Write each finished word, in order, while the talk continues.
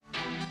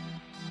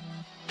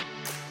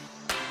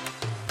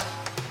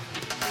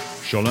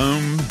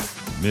Shalom,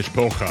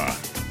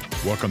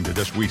 Mishpocha. Welcome to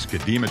this week's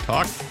Kadima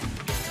Talk.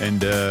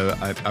 And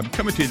I'm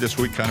coming to you this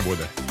week kind of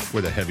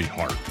with a heavy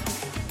heart.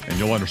 And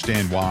you'll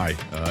understand why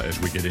as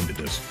we get into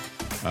this.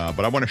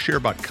 But I want to share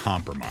about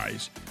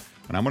compromise.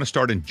 And I'm going to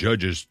start in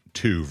Judges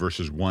 2,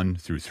 verses 1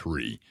 through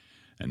 3.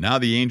 And now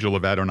the angel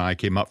of Adonai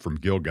came up from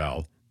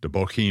Gilgal to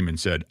Bochim and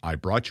said, I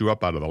brought you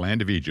up out of the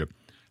land of Egypt,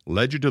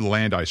 led you to the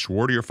land I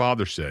swore to your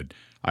father, said,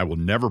 I will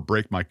never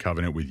break my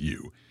covenant with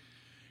you.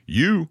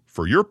 You,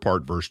 for your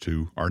part, verse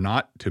 2, are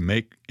not to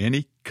make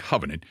any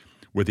covenant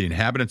with the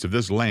inhabitants of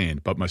this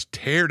land, but must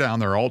tear down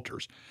their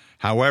altars.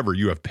 However,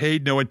 you have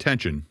paid no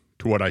attention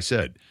to what I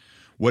said.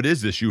 What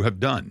is this you have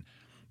done?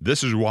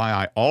 This is why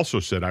I also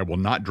said I will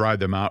not drive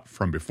them out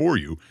from before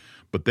you,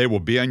 but they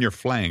will be on your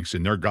flanks,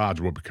 and their gods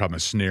will become a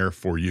snare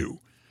for you.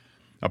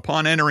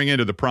 Upon entering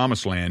into the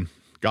promised land,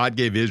 God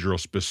gave Israel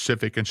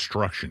specific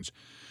instructions.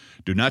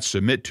 Do not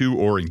submit to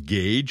or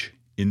engage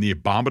in the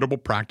abominable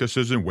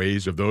practices and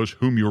ways of those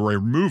whom you are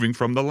removing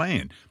from the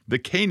land, the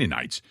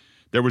Canaanites.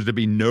 There was to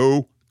be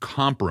no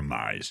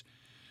compromise.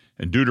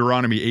 And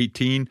Deuteronomy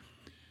 18,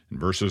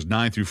 verses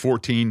 9 through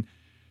 14,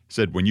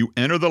 said, when you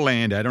enter the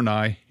land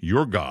Adonai,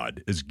 your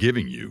God, is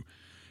giving you,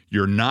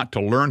 you're not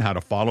to learn how to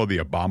follow the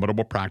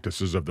abominable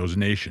practices of those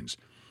nations.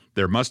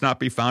 There must not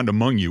be found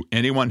among you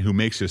anyone who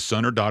makes his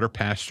son or daughter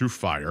pass through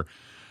fire,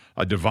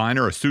 a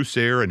diviner, a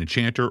soothsayer, an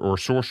enchanter, or a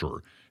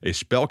sorcerer, a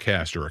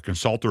spellcaster, a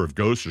consulter of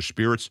ghosts or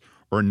spirits,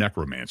 or a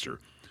necromancer.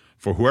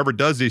 For whoever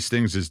does these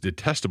things is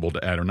detestable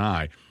to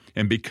Adonai,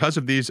 and because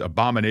of these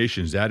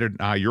abominations,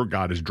 Adonai your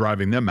God is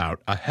driving them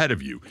out ahead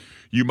of you.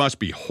 You must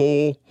be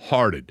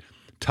wholehearted,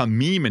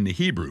 tamim in the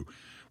Hebrew,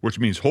 which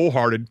means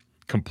wholehearted,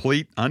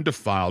 complete,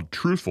 undefiled,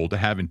 truthful, to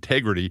have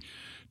integrity,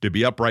 to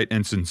be upright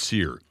and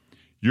sincere.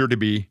 You're to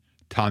be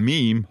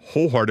tamim,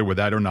 wholehearted with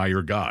Adonai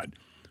your God.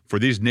 For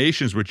these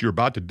nations which you're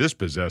about to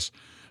dispossess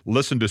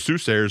listen to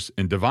soothsayers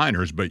and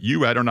diviners, but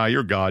you, Adonai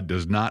your God,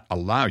 does not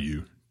allow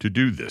you to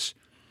do this.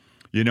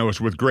 You know, it's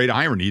with great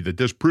irony that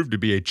this proved to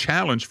be a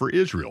challenge for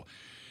Israel.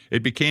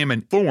 It became a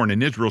thorn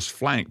in Israel's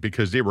flank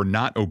because they were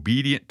not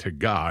obedient to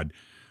God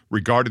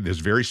regarding this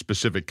very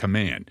specific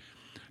command.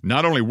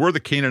 Not only were the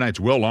Canaanites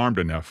well armed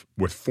enough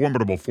with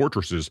formidable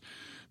fortresses,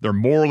 their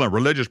moral and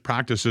religious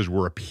practices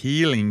were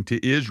appealing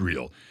to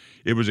Israel.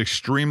 It was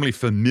extremely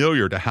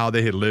familiar to how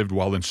they had lived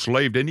while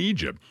enslaved in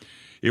Egypt.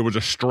 It was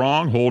a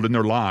stronghold in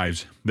their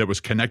lives that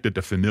was connected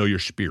to familiar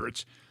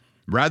spirits.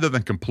 Rather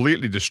than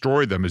completely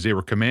destroy them as they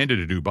were commanded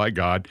to do by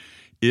God,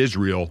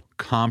 Israel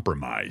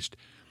compromised.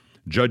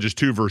 Judges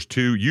 2, verse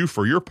 2, you,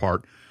 for your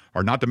part,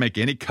 are not to make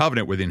any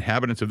covenant with the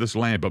inhabitants of this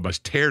land, but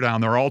must tear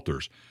down their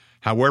altars.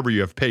 However, you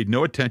have paid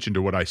no attention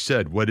to what I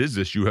said. What is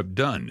this you have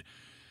done?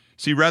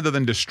 See, rather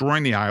than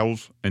destroying the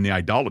idols and the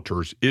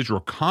idolaters,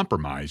 Israel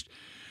compromised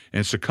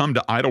and succumbed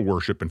to idol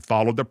worship and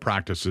followed the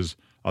practices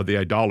of the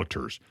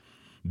idolaters.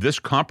 This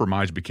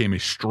compromise became a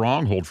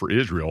stronghold for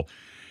Israel,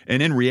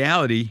 and in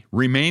reality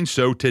remains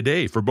so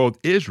today for both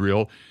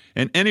Israel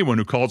and anyone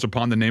who calls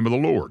upon the name of the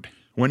Lord.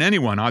 When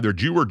anyone, either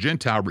Jew or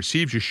Gentile,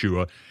 receives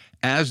Yeshua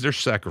as their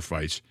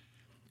sacrifice,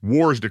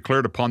 war is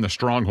declared upon the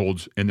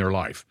strongholds in their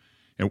life.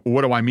 And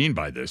what do I mean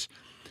by this?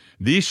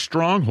 These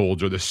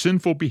strongholds are the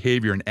sinful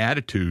behavior and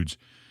attitudes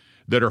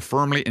that are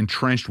firmly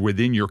entrenched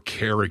within your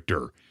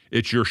character.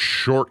 It's your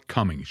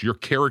shortcomings, your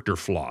character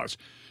flaws,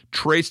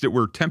 traits that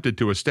we're tempted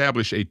to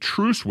establish a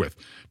truce with,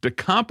 to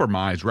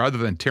compromise rather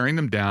than tearing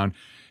them down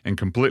and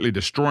completely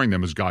destroying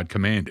them as God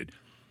commanded.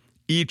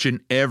 Each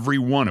and every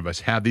one of us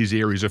have these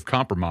areas of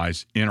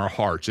compromise in our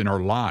hearts, in our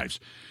lives.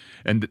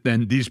 And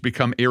then these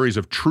become areas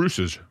of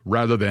truces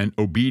rather than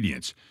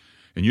obedience.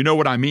 And you know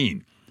what I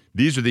mean.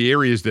 These are the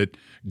areas that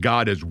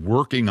God is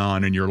working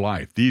on in your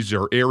life. These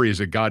are areas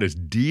that God is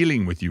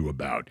dealing with you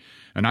about.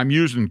 And I'm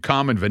using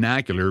common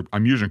vernacular.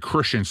 I'm using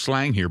Christian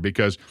slang here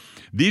because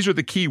these are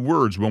the key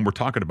words when we're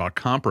talking about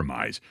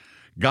compromise.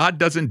 God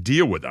doesn't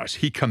deal with us.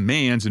 He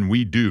commands and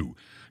we do.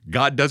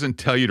 God doesn't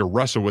tell you to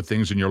wrestle with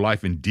things in your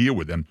life and deal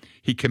with them.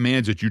 He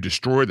commands that you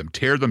destroy them,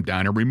 tear them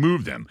down, and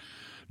remove them.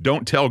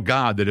 Don't tell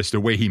God that it's the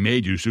way He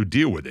made you, so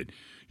deal with it.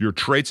 Your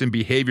traits and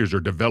behaviors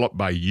are developed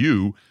by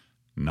you,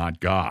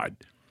 not God.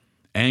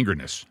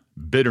 Angerness,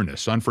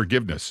 bitterness,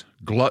 unforgiveness,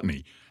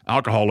 gluttony,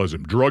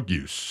 alcoholism, drug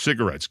use,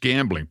 cigarettes,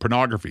 gambling,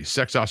 pornography,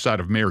 sex outside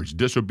of marriage,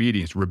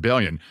 disobedience,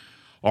 rebellion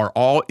are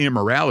all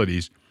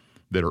immoralities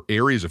that are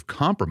areas of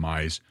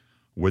compromise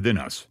within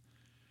us.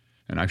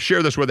 And I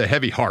share this with a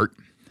heavy heart,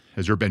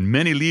 as there have been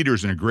many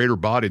leaders in a greater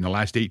body in the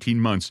last 18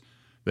 months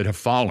that have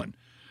fallen,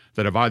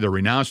 that have either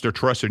renounced their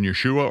trust in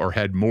Yeshua or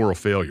had moral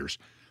failures.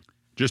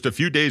 Just a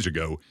few days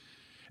ago,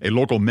 a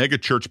local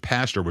megachurch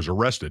pastor was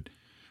arrested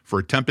for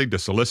attempting to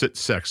solicit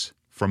sex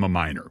from a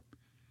minor.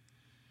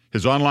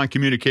 His online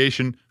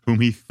communication, whom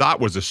he thought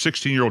was a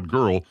 16-year-old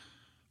girl,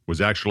 was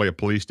actually a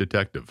police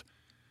detective.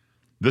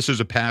 This is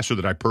a pastor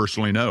that I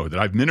personally know, that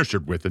I've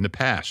ministered with in the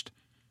past.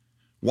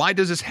 Why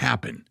does this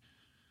happen?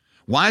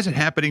 Why is it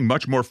happening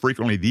much more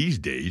frequently these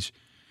days?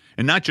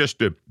 And not just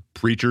to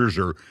preachers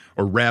or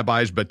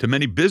rabbis, but to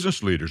many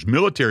business leaders,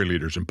 military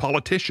leaders, and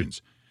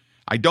politicians.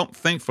 I don't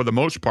think, for the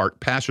most part,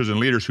 pastors and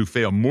leaders who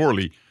fail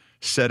morally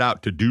set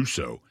out to do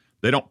so.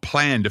 They don't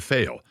plan to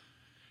fail.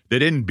 They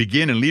didn't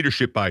begin in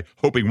leadership by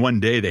hoping one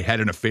day they had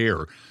an affair,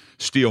 or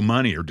steal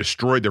money, or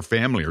destroy their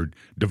family, or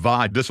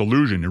divide,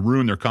 disillusion, and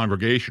ruin their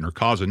congregation, or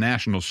cause a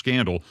national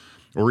scandal,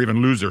 or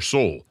even lose their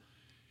soul.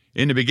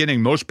 In the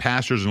beginning, most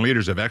pastors and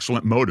leaders have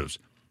excellent motives.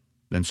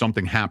 Then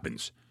something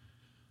happens.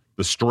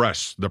 The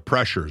stress, the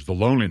pressures, the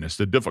loneliness,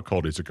 the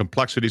difficulties, the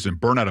complexities, and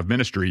burnout of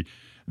ministry,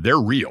 they're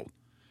real.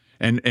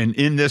 And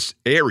in this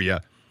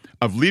area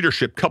of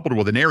leadership, coupled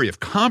with an area of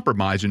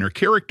compromise in their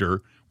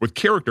character, with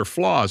character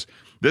flaws,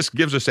 this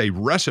gives us a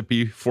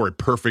recipe for a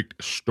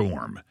perfect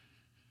storm.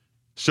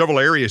 Several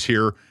areas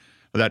here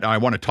that I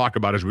want to talk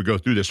about as we go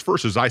through this.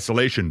 First is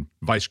isolation,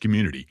 vice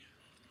community.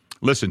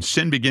 Listen,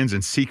 sin begins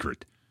in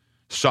secret.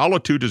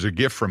 Solitude is a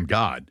gift from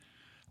God.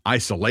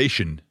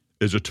 Isolation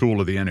is a tool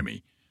of the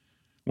enemy.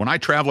 When I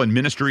travel in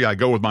ministry, I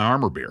go with my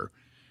armor bearer.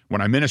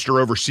 When I minister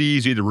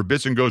overseas, either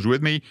Rebbitzin goes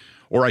with me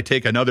or I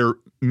take another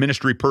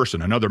ministry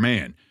person, another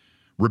man.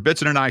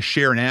 Rebbitzin and I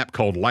share an app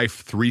called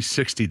Life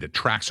 360 that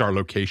tracks our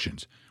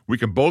locations. We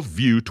can both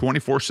view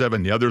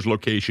 24/7 the other's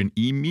location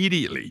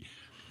immediately.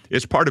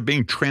 It's part of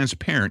being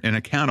transparent and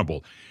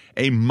accountable,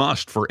 a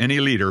must for any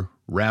leader,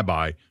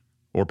 rabbi,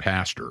 or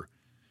pastor.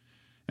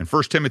 In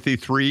 1 Timothy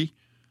 3,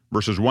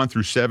 verses 1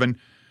 through 7,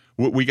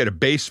 we get a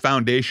base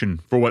foundation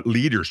for what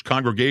leaders,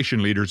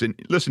 congregation leaders, and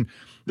listen,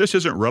 this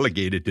isn't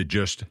relegated to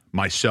just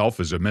myself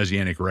as a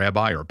Messianic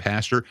rabbi or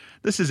pastor.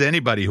 This is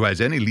anybody who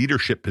has any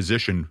leadership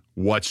position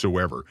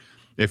whatsoever.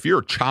 If you're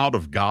a child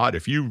of God,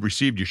 if you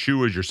received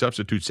Yeshua as your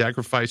substitute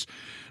sacrifice,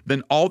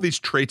 then all these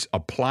traits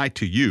apply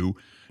to you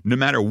no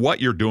matter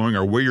what you're doing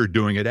or where you're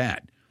doing it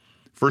at.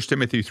 1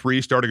 Timothy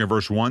 3, starting at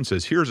verse 1,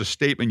 says, here's a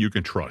statement you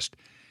can trust.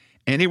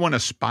 Anyone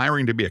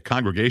aspiring to be a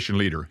congregation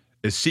leader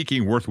is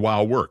seeking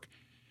worthwhile work.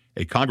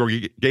 A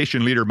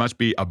congregation leader must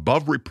be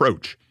above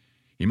reproach.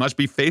 He must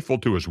be faithful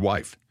to his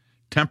wife,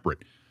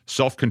 temperate,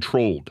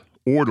 self-controlled,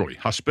 orderly,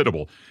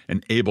 hospitable,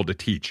 and able to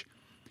teach.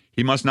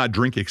 He must not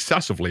drink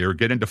excessively or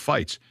get into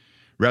fights.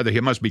 Rather,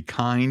 he must be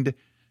kind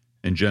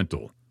and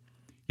gentle.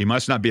 He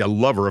must not be a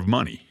lover of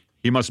money.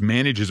 He must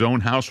manage his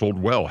own household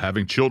well,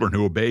 having children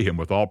who obey him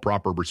with all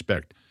proper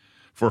respect.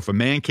 For if a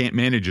man can't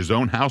manage his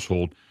own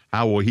household,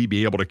 how will he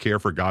be able to care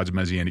for God's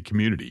Messianic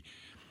community?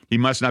 He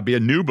must not be a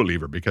new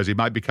believer because he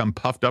might become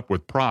puffed up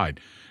with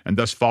pride and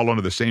thus fall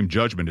under the same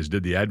judgment as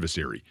did the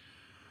adversary.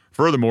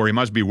 Furthermore, he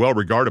must be well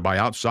regarded by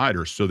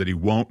outsiders so that he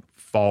won't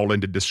fall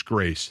into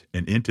disgrace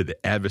and into the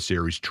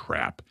adversary's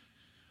trap.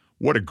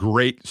 What a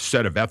great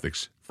set of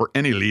ethics for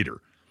any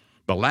leader.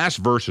 The last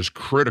verse is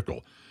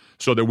critical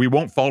so that we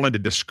won't fall into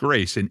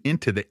disgrace and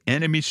into the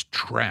enemy's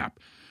trap.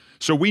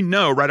 So we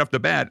know right off the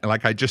bat,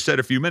 like I just said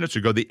a few minutes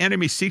ago, the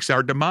enemy seeks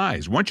our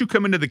demise. Once you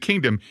come into the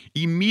kingdom,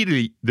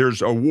 immediately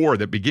there's a war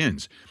that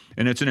begins.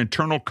 And it's an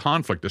internal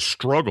conflict, a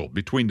struggle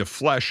between the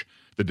flesh,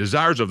 the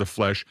desires of the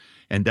flesh,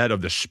 and that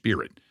of the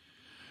spirit.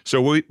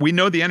 So we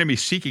know the enemy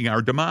seeking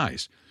our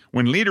demise.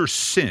 When leaders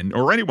sin,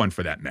 or anyone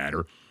for that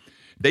matter,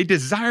 they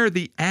desire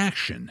the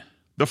action.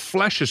 The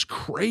flesh is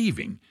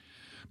craving.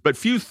 But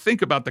few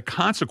think about the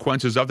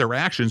consequences of their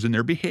actions and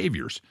their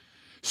behaviors.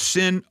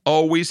 Sin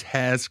always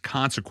has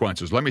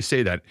consequences. Let me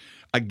say that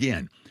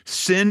again.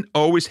 Sin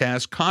always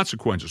has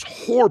consequences,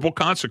 horrible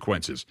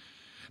consequences.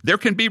 There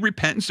can be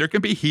repentance, there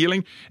can be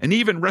healing, and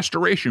even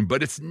restoration,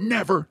 but it's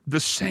never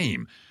the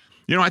same.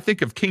 You know, I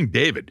think of King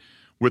David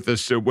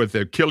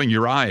with killing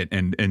Uriah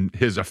and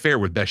his affair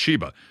with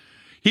Bathsheba.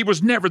 He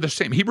was never the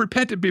same. He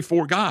repented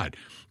before God,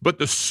 but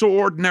the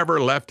sword never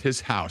left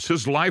his house.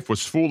 His life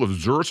was full of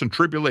zurus and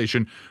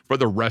tribulation for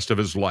the rest of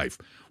his life.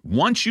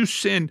 Once you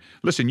sin,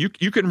 listen, you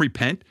can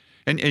repent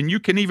and you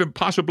can even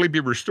possibly be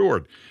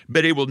restored,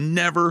 but it will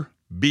never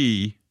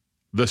be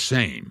the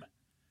same.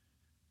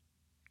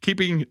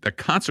 Keeping the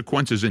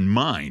consequences in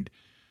mind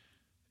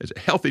is a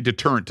healthy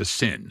deterrent to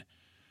sin.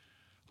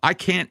 I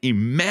can't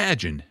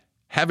imagine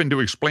having to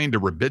explain to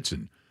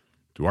Rebbitzin,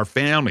 to our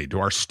family, to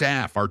our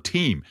staff, our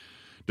team,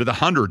 to the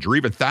hundreds or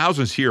even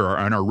thousands here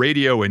on our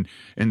radio and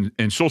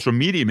social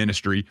media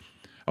ministry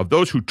of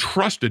those who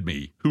trusted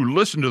me, who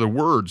listened to the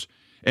words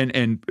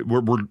and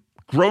were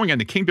growing in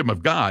the kingdom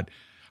of God.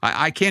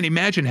 I can't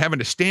imagine having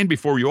to stand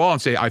before you all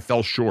and say, I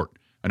fell short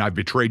and I've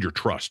betrayed your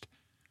trust.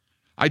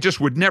 I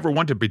just would never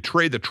want to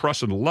betray the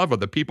trust and love of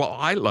the people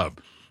I love,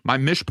 my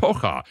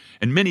mishpocha,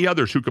 and many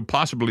others who could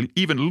possibly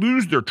even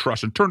lose their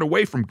trust and turn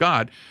away from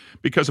God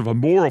because of a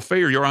moral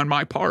failure on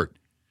my part.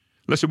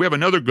 Listen, we have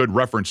another good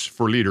reference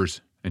for leaders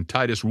in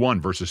Titus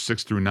 1, verses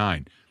 6 through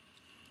 9. It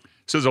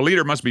says, a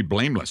leader must be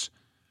blameless,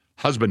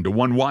 husband to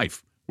one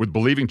wife, with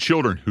believing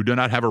children who do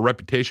not have a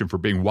reputation for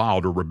being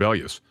wild or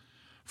rebellious.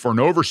 For an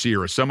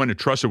overseer, as someone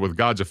entrusted with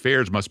God's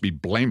affairs, must be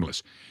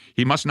blameless.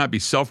 He must not be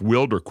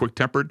self-willed or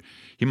quick-tempered.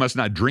 He must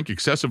not drink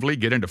excessively,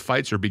 get into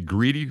fights, or be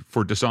greedy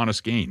for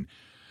dishonest gain.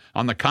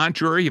 On the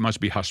contrary, he must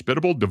be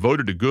hospitable,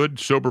 devoted to good,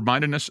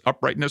 sober-mindedness,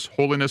 uprightness,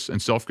 holiness,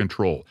 and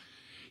self-control.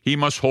 He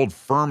must hold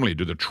firmly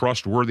to the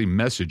trustworthy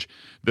message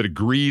that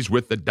agrees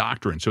with the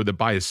doctrine, so that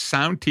by his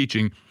sound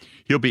teaching,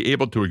 he'll be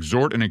able to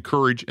exhort and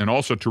encourage and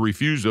also to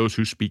refuse those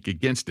who speak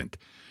against it.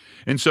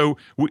 And so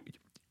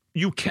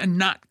you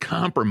cannot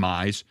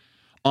compromise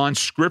on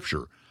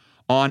Scripture,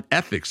 on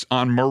ethics,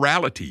 on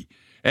morality.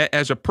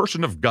 As a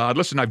person of God,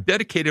 listen, I've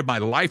dedicated my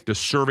life to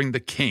serving the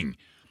King.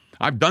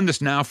 I've done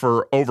this now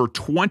for over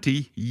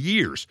 20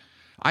 years.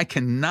 I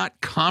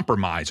cannot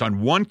compromise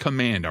on one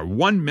command or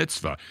one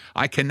mitzvah.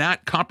 I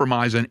cannot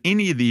compromise on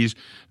any of these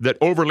that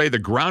overlay the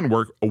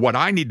groundwork of what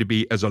I need to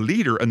be as a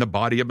leader in the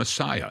body of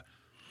Messiah.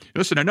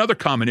 Listen, another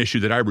common issue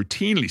that I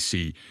routinely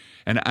see,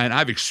 and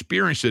I've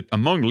experienced it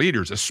among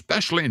leaders,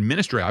 especially in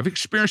ministry, I've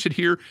experienced it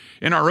here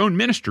in our own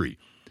ministry,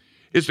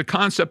 is the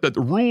concept that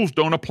the rules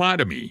don't apply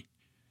to me.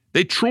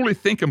 They truly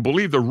think and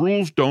believe the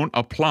rules don't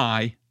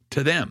apply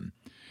to them.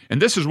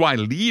 And this is why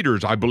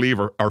leaders, I believe,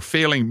 are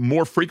failing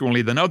more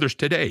frequently than others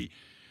today.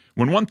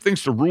 When one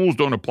thinks the rules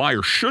don't apply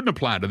or shouldn't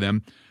apply to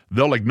them,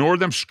 they'll ignore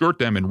them, skirt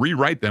them, and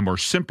rewrite them or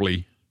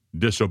simply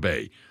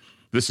disobey.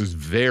 This is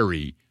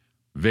very,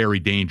 very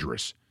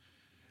dangerous.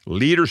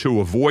 Leaders who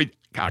avoid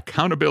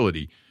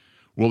accountability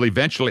will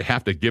eventually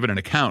have to give an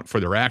account for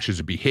their actions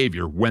and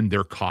behavior when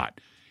they're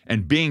caught.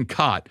 And being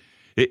caught,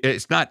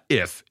 it's not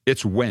if,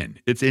 it's when.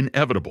 It's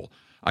inevitable.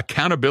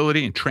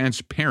 Accountability and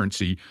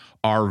transparency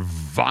are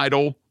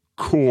vital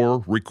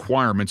core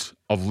requirements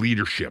of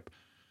leadership.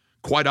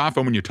 Quite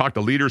often when you talk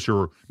to leaders who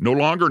are no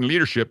longer in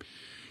leadership,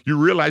 you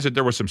realize that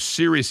there were some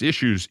serious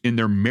issues in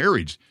their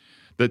marriage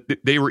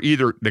that they were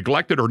either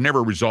neglected or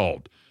never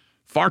resolved.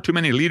 Far too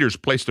many leaders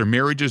place their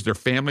marriages, their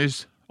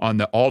families on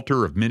the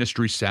altar of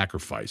ministry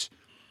sacrifice.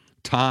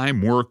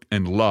 Time, work,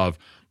 and love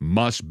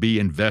must be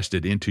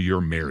invested into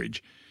your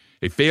marriage.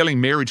 A failing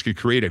marriage can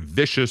create a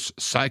vicious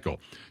cycle.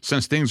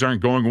 Since things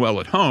aren't going well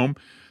at home,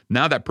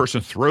 now that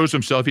person throws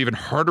himself even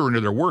harder into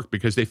their work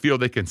because they feel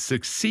they can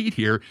succeed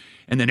here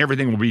and then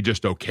everything will be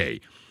just okay.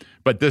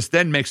 But this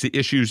then makes the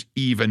issues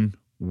even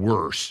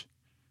worse.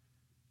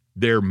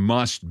 There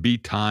must be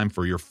time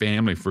for your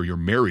family, for your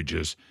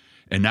marriages,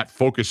 and not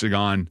focusing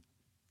on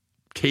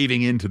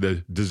caving into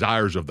the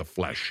desires of the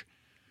flesh.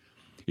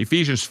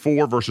 Ephesians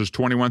 4 verses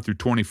 21 through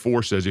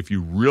 24 says, if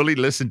you really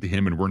listen to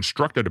him and were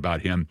instructed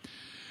about him,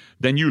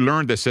 then you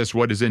learn that says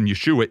what is in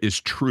Yeshua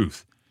is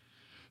truth.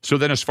 So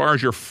then as far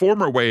as your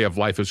former way of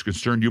life is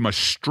concerned, you must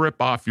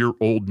strip off your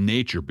old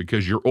nature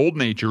because your old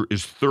nature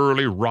is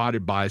thoroughly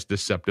rotted by its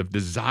deceptive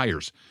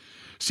desires.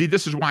 See,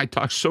 this is why I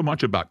talk so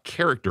much about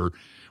character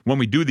when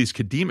we do these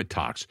Kadima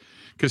talks,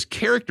 because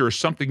character is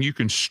something you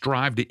can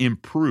strive to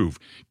improve.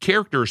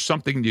 Character is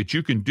something that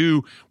you can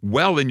do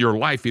well in your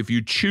life if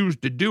you choose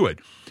to do it.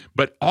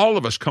 But all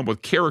of us come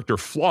with character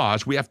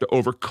flaws. We have to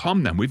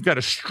overcome them. We've got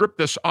to strip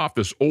this off,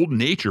 this old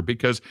nature,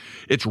 because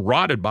it's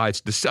rotted by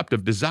its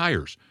deceptive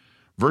desires.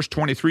 Verse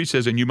 23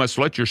 says, and you must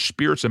let your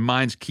spirits and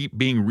minds keep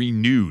being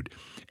renewed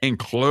and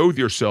clothe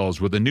yourselves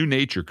with a new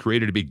nature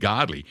created to be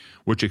godly,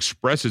 which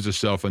expresses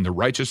itself in the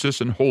righteousness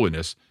and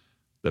holiness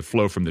that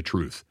flow from the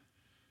truth.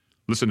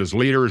 Listen, as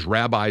leaders,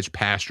 rabbis,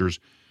 pastors,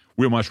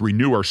 we must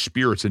renew our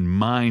spirits and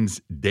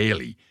minds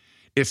daily.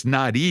 It's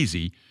not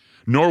easy,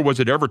 nor was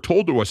it ever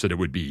told to us that it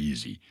would be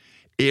easy.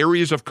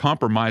 Areas of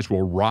compromise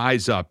will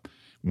rise up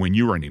when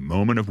you are in a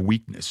moment of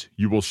weakness.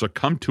 You will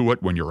succumb to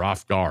it when you're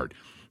off guard.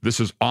 This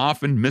is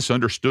often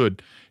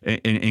misunderstood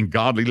in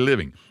godly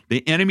living.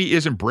 The enemy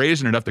isn't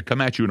brazen enough to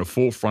come at you in a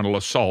full frontal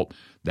assault.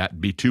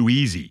 That'd be too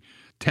easy.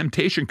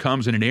 Temptation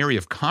comes in an area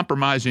of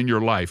compromise in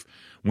your life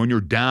when you're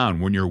down,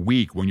 when you're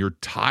weak, when you're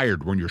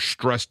tired, when you're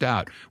stressed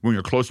out, when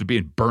you're close to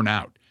being burnt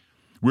out.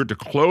 We're to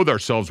clothe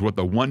ourselves with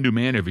the one new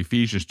man of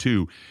Ephesians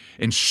 2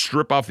 and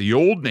strip off the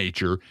old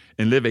nature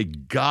and live a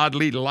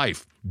godly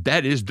life.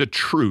 That is the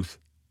truth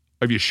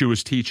of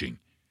Yeshua's teaching.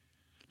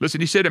 Listen,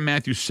 he said in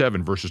Matthew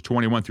 7, verses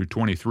 21 through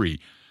 23,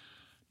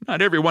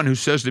 not everyone who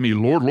says to me,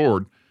 Lord,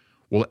 Lord,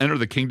 will enter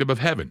the kingdom of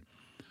heaven.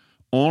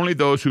 Only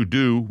those who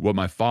do what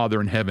my Father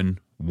in heaven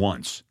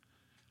wants.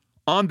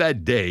 On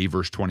that day,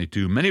 verse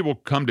 22, many will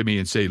come to me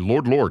and say,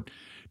 Lord, Lord,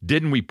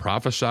 didn't we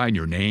prophesy in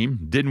your name?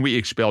 Didn't we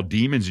expel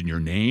demons in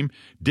your name?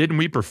 Didn't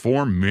we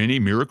perform many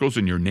miracles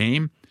in your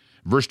name?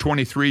 Verse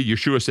 23,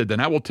 Yeshua said, then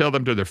I will tell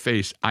them to their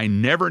face, I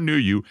never knew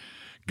you.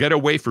 Get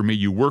away from me,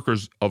 you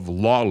workers of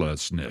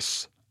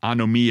lawlessness.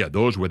 Anomia,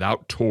 those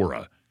without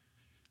Torah.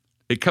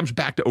 It comes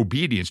back to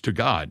obedience to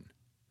God,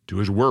 to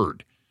his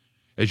word.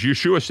 As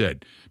Yeshua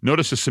said,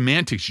 notice the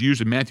semantics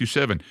used in Matthew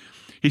 7.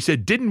 He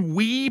said, didn't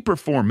we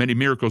perform many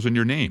miracles in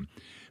your name?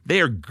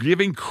 They are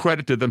giving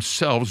credit to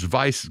themselves,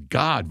 vice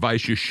God,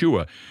 vice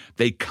Yeshua.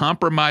 They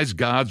compromise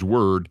God's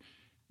word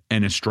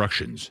and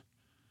instructions.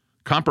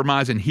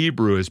 Compromise in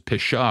Hebrew is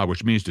peshah,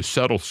 which means to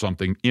settle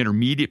something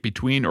intermediate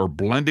between or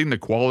blending the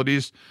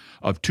qualities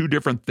of two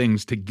different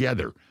things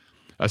together.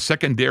 A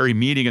secondary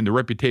meaning in the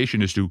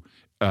reputation is in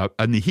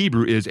the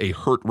Hebrew is a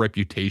hurt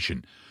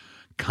reputation.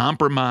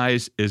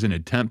 Compromise is an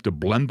attempt to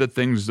blend the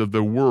things of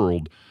the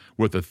world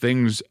with the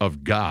things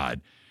of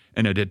God,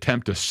 and an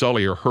attempt to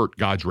sully or hurt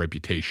God's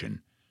reputation.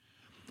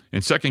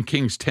 In 2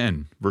 Kings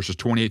 10, verses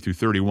 28 through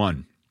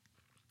 31,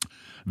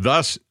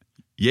 Thus,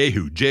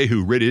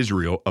 Jehu rid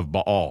Israel of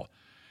Baal.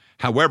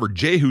 However,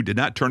 Jehu did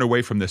not turn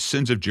away from the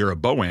sins of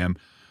Jeroboam,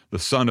 the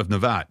son of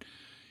Nevat,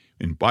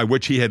 and by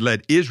which he had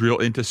led Israel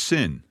into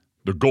sin,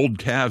 the gold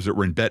calves that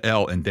were in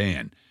Bet-El and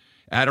Dan.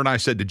 Adonai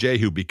said to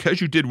Jehu,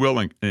 because you did well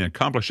in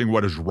accomplishing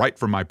what is right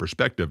from my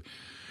perspective,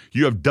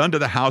 you have done to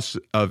the house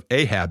of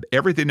Ahab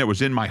everything that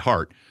was in my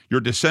heart. Your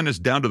descendants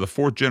down to the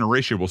fourth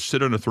generation will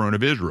sit on the throne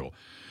of Israel.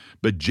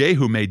 But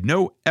Jehu made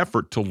no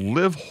effort to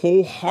live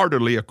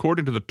wholeheartedly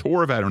according to the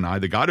Torah of Adonai,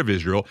 the God of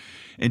Israel,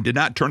 and did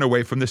not turn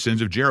away from the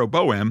sins of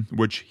Jeroboam,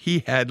 which he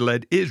had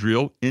led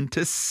Israel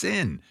into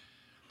sin.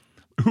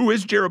 Who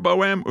is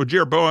Jeroboam? Well,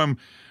 Jeroboam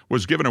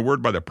was given a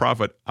word by the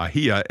prophet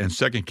Ahijah in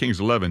 2 Kings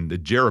 11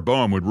 that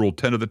Jeroboam would rule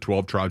 10 of the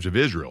 12 tribes of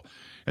Israel.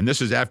 And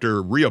this is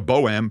after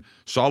Rehoboam,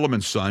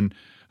 Solomon's son,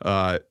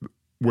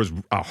 was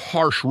a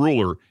harsh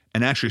ruler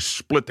and actually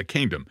split the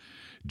kingdom.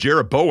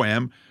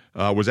 Jeroboam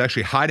was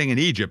actually hiding in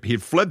Egypt. He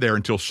had fled there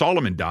until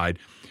Solomon died.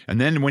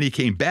 And then when he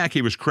came back,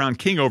 he was crowned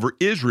king over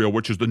Israel,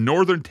 which is the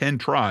northern 10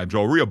 tribes.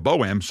 While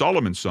Rehoboam,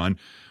 Solomon's son,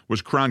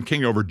 was crowned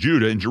king over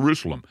Judah and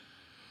Jerusalem.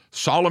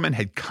 Solomon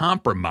had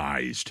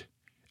compromised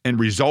and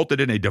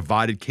resulted in a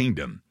divided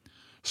kingdom.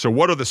 So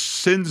what are the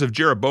sins of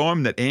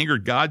Jeroboam that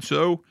angered God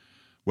so?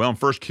 Well, in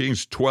 1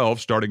 Kings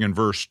 12, starting in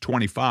verse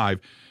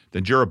 25,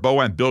 then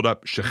Jeroboam built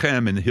up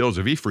Shechem in the hills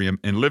of Ephraim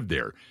and lived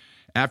there.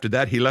 After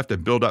that, he left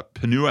and built up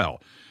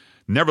Penuel.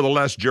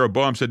 Nevertheless,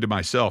 Jeroboam said to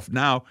himself,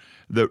 now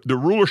the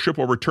rulership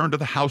will return to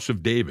the house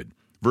of David.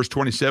 Verse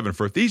 27,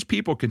 for if these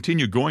people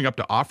continue going up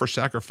to offer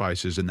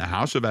sacrifices in the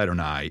house of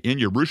Adonai in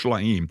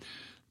Jerusalem,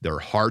 their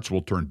hearts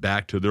will turn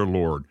back to their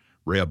lord,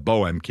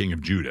 Rehoboam, king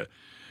of Judah.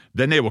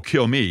 Then they will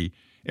kill me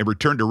and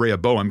return to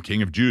Rehoboam,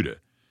 king of Judah.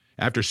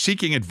 After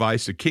seeking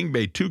advice, the king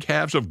made 2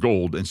 calves of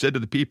gold and said to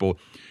the people,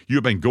 you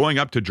have been going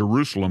up to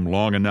Jerusalem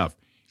long enough.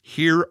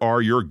 Here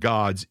are your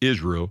gods,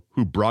 Israel,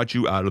 who brought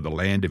you out of the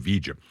land of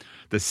Egypt.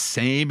 The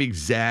same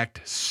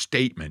exact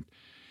statement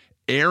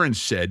Aaron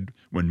said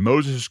when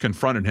Moses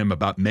confronted him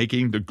about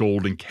making the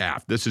golden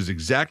calf. This is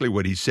exactly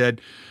what he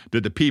said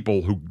to the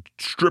people who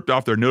stripped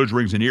off their nose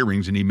rings and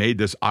earrings, and he made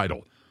this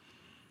idol.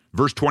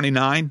 Verse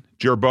 29,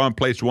 Jeroboam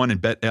placed one in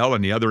Bet-El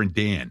and the other in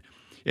Dan.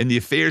 And the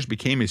affairs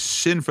became a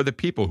sin for the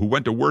people who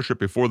went to worship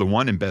before the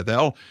one in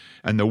Bet-El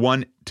and the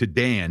one to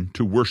Dan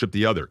to worship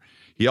the other.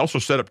 He also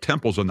set up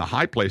temples on the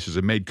high places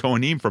and made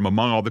Kohanim from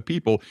among all the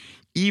people,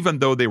 even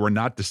though they were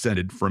not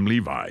descended from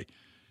Levi.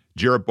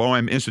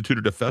 Jeroboam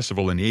instituted a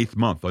festival in the 8th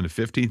month, on the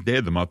 15th day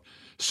of the month,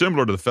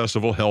 similar to the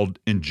festival held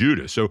in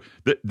Judah. So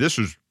this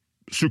was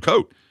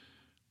Sukkot.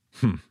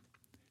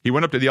 He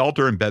went up to the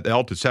altar in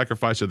Bet-El to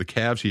sacrifice of the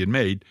calves he had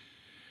made,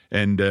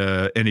 and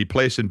he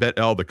placed in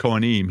Bet-El the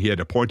Kohanim he had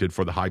appointed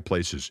for the high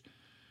places.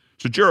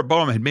 So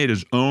Jeroboam had made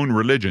his own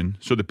religion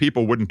so the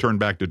people wouldn't turn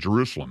back to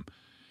Jerusalem.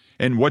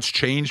 And what's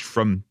changed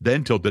from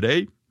then till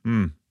today?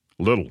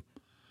 Little.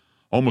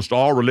 Almost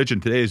all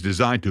religion today is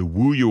designed to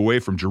woo you away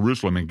from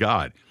Jerusalem and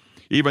God.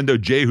 Even though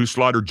Jehu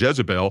slaughtered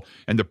Jezebel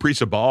and the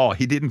priests of Baal,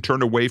 he didn't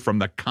turn away from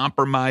the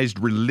compromised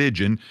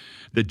religion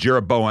that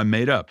Jeroboam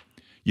made up.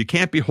 You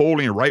can't be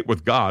holy and right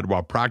with God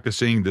while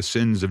practicing the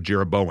sins of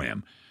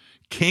Jeroboam.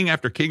 King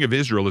after king of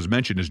Israel is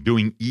mentioned as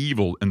doing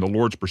evil in the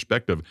Lord's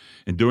perspective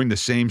and doing the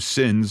same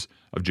sins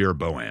of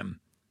Jeroboam.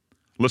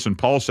 Listen,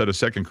 Paul said in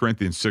 2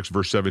 Corinthians 6,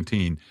 verse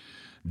 17,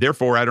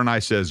 therefore Adonai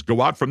says,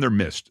 go out from their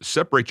midst,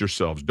 separate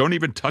yourselves, don't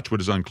even touch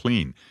what is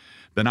unclean.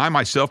 Then I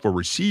myself will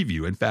receive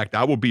you. In fact,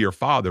 I will be your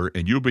father,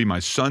 and you'll be my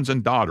sons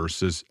and daughters,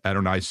 says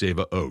Adonai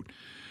Sevaot.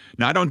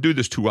 Now, I don't do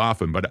this too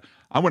often, but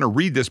I want to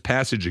read this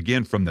passage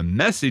again from the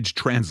Message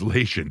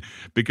translation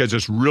because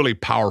it's really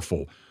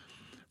powerful.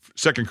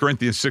 2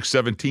 Corinthians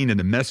 6:17 in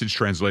the Message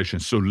translation.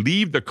 So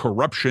leave the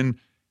corruption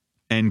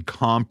and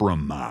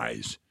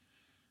compromise.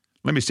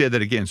 Let me say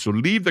that again. So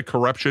leave the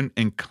corruption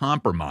and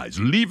compromise.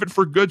 Leave it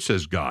for good,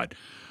 says God.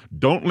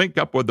 Don't link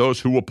up with those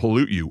who will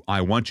pollute you.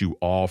 I want you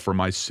all for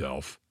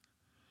myself.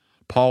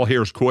 Paul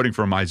here is quoting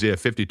from Isaiah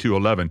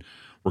 52:11,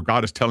 where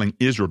God is telling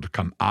Israel to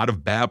come out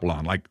of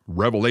Babylon, like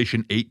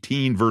Revelation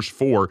 18, verse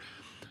 4.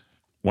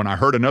 When I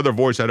heard another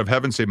voice out of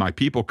heaven say, my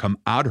people, come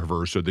out of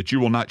her so that you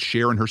will not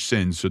share in her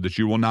sins, so that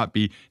you will not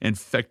be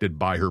infected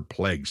by her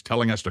plagues,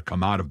 telling us to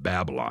come out of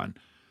Babylon.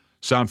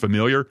 Sound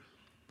familiar?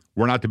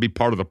 We're not to be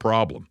part of the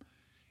problem.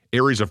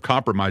 Areas of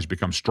compromise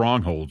become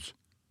strongholds.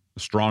 The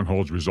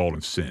strongholds result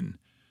in sin.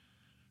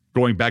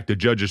 Going back to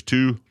Judges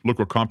 2, look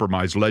what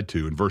compromise led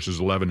to in verses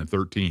 11 and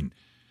 13.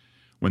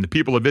 When the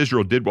people of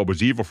Israel did what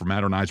was evil from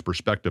Adonai's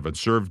perspective and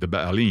served the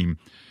Baalim,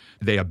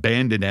 they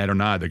abandoned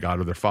Adonai, the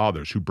God of their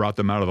fathers, who brought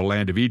them out of the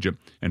land of Egypt,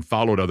 and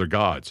followed other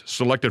gods,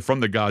 selected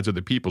from the gods of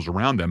the peoples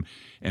around them,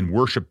 and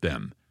worshipped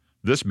them.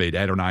 This made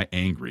Adonai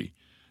angry.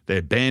 They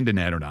abandoned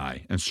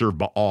Adonai and served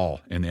Baal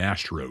and the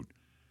Ashtaroth.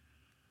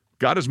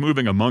 God is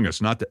moving among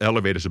us not to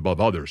elevate us above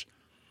others,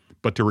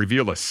 but to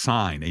reveal a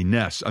sign, a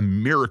ness, a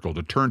miracle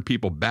to turn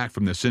people back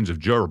from the sins of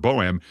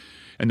Jeroboam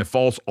and the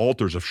false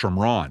altars of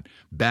Shomron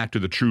back to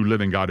the true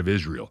living God of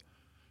Israel.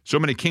 So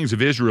many kings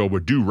of Israel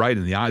would do right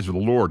in the eyes of the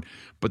Lord,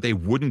 but they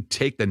wouldn't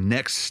take the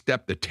next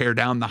step to tear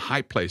down the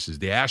high places,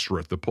 the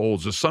Ashereth, the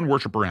poles, the sun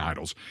worshiper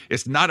idols.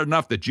 It's not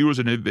enough that you as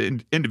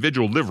an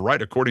individual live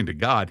right according to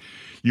God.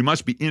 You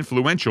must be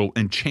influential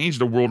and change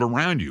the world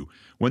around you.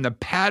 When the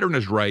pattern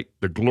is right,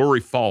 the glory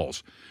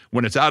falls.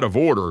 When it's out of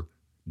order,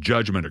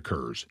 judgment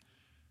occurs.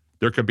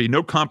 There can be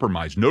no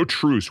compromise, no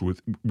truce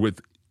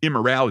with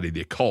immorality,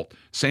 the occult,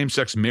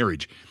 same-sex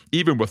marriage,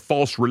 even with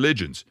false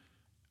religions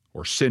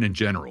or sin in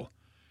general.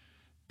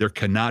 There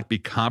cannot be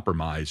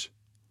compromise,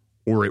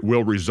 or it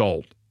will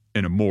result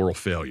in a moral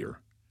failure.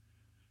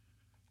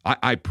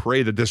 I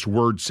pray that this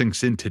word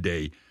sinks in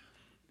today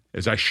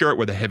as I share it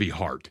with a heavy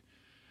heart.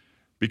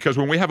 Because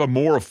when we have a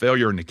moral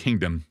failure in the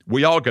kingdom,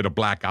 we all get a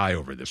black eye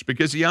over this.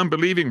 Because the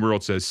unbelieving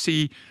world says,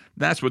 see,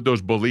 that's what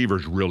those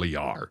believers really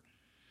are.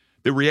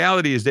 The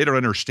reality is they don't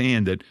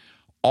understand that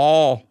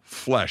all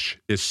flesh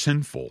is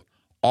sinful.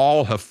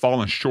 All have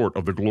fallen short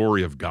of the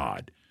glory of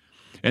God.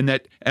 And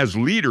that as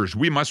leaders,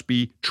 we must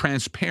be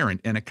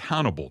transparent and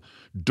accountable.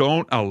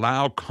 Don't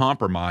allow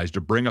compromise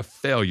to bring a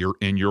failure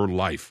in your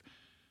life.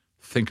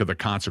 Think of the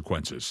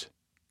consequences.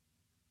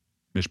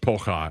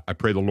 Mishpocha, I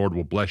pray the Lord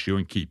will bless you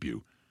and keep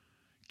you.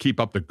 Keep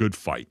up the good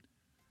fight.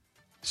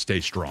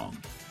 Stay strong.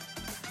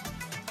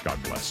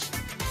 God bless.